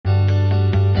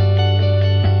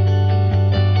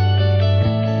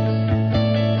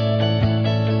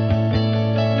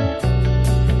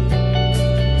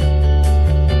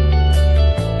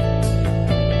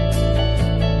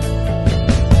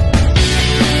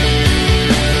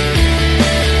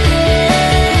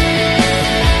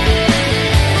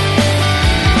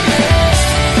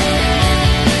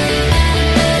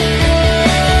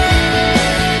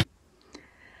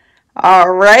All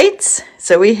right,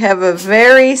 so we have a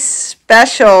very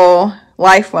special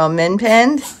Life Well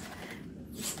MinPin'd.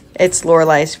 It's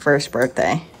Lorelai's first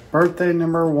birthday. Birthday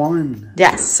number 1.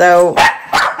 Yes, so...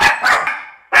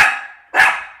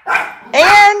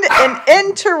 And an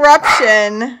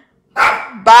interruption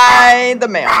by the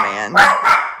mailman.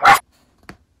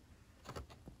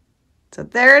 So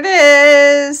there it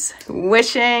is.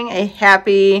 Wishing a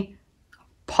happy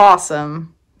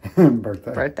possum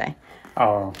birthday.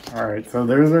 Oh, all right. So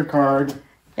there's our card.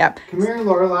 Yep. Come here,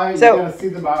 Lorelai. So, you gotta see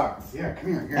the box. Yeah,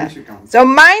 come here. Here she comes. So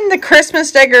mind the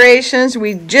Christmas decorations.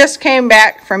 We just came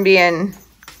back from being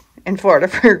in Florida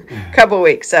for a couple of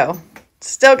weeks, so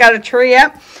still got a tree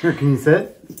up. Here, can you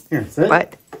sit? Here, sit.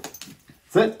 But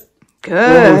sit.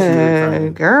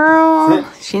 Good girl.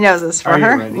 Sit. She knows this for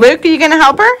her. Ready? Luke, are you gonna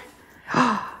help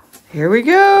her? Here we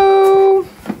go.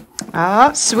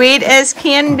 Oh, sweet as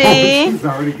can be. She's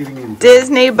already getting into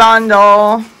Disney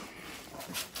bundle.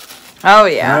 Oh,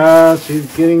 yeah.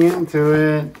 She's getting into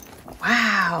it.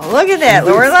 Wow, look at that,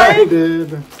 She's Lorelai.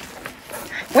 excited.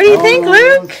 What do you think,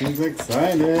 Luke? She's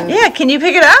excited. Yeah, can you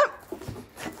pick it up?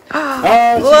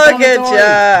 Look at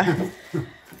ya.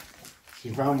 She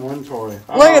found one toy.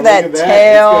 Look at that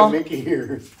tail. It's got Mickey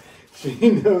ears.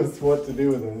 She knows what to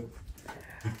do with it.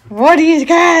 What do you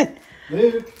got?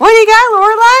 Luke. What do you got,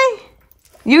 Lorelai?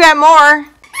 You got more.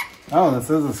 Oh, this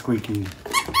is a squeaky.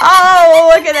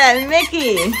 Oh, look at that,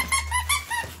 Mickey.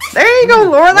 There you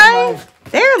go, Lorelai.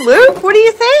 There, Luke. What do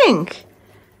you think?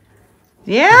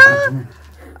 Yeah.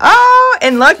 Oh,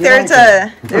 and look, there's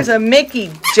a Mickey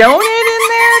donut in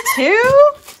there too.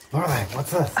 Lorelai,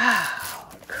 what's this? Oh,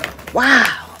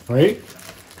 wow. Wait,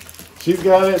 she's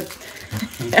got it.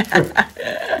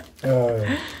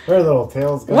 Her little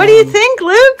tail's going. What do you think,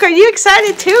 Luke? Are you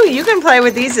excited too? You can play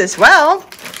with these as well.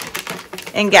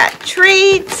 And got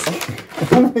treats.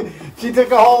 She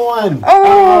took a whole one.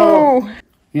 Oh.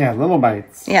 Yeah, little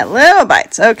bites. Yeah, little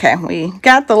bites. Okay, we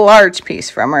got the large piece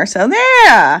from her. So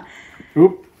there.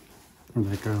 Oop. Where'd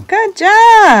that go? Good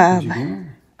job.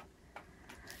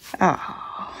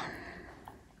 Oh.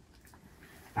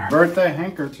 Birthday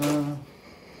handkerchief.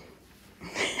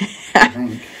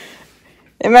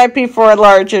 It might be for a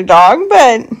larger dog,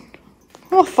 but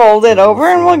we'll fold it over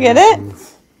and we'll get it.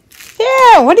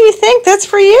 Yeah, what do you think? That's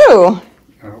for you.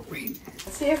 Oh, wait.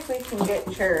 Let's see if we can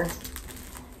get your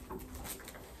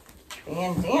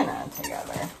bandana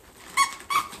together.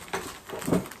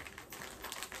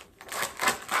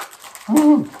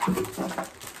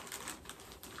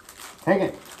 Take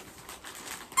it.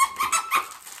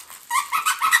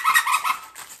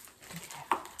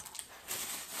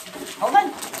 Hold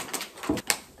on.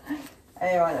 I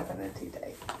didn't want to put it too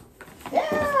tight.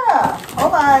 Yeah.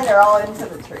 Hold on. They're all into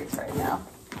the treats right now.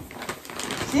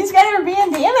 She's got her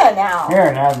bandana now.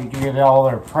 Here, now you can get all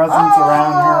their presents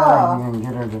around her and you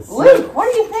can get her to sit. Luke,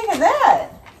 what do you think of that?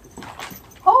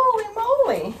 Holy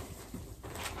moly.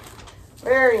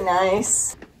 Very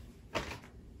nice.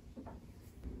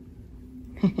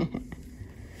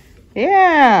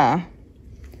 Yeah.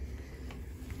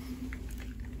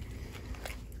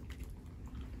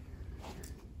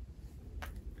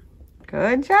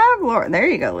 Good job, Laura. There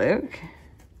you go, Luke.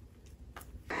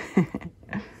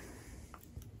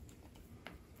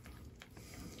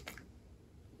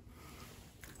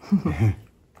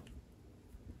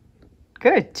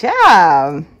 Good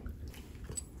job.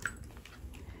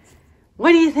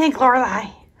 What do you think,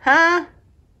 Lorelai? Huh?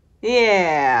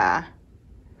 Yeah.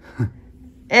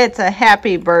 It's a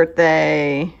happy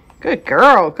birthday. Good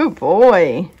girl. Good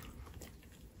boy.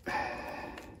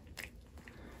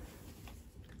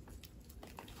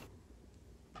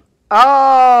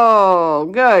 Oh,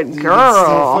 good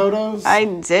girl. Photos? I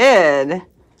did.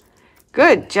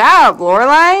 Good job,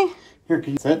 Lorelai. Here,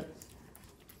 can you sit?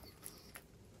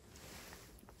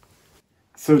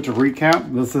 So to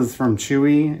recap, this is from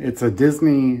Chewy. It's a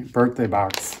Disney birthday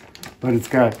box, but it's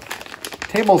got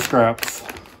table scraps,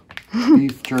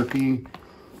 beef jerky,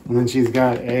 and then she's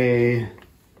got a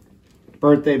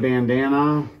birthday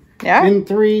bandana, and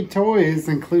 3 toys,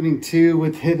 including 2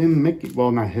 with hidden Mickey.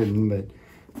 Well, not hidden, but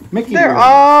Mickey. They're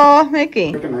all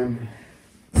Mickey.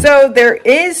 So there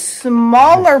is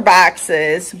smaller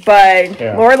boxes, but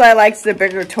Lorelai likes the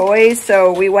bigger toys,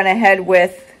 so we went ahead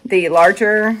with the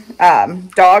larger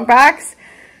dog box.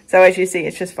 So as you see,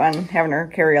 it's just fun having her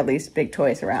carry all these big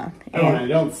toys around. And I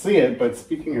don't see it, but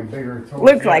speaking of bigger toys,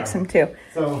 Luke likes them too.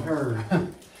 So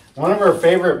one of her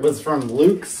favorite was from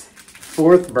Luke's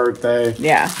 4th birthday.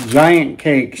 Yeah. Giant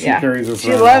cake. She carries this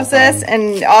around. She loves this,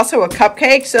 and also a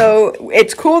cupcake. So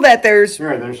it's cool that there's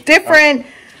different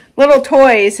little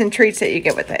toys and treats that you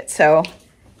get with it. So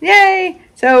yay.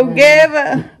 So give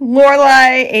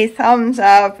Lorelai a thumbs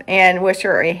up and wish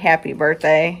her a happy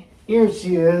birthday. Here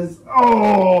she is.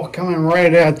 Oh, coming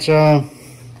right at you.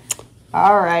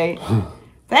 All right.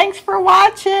 Thanks for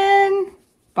watching.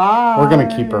 Bye. We're going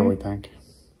to keep her, we think.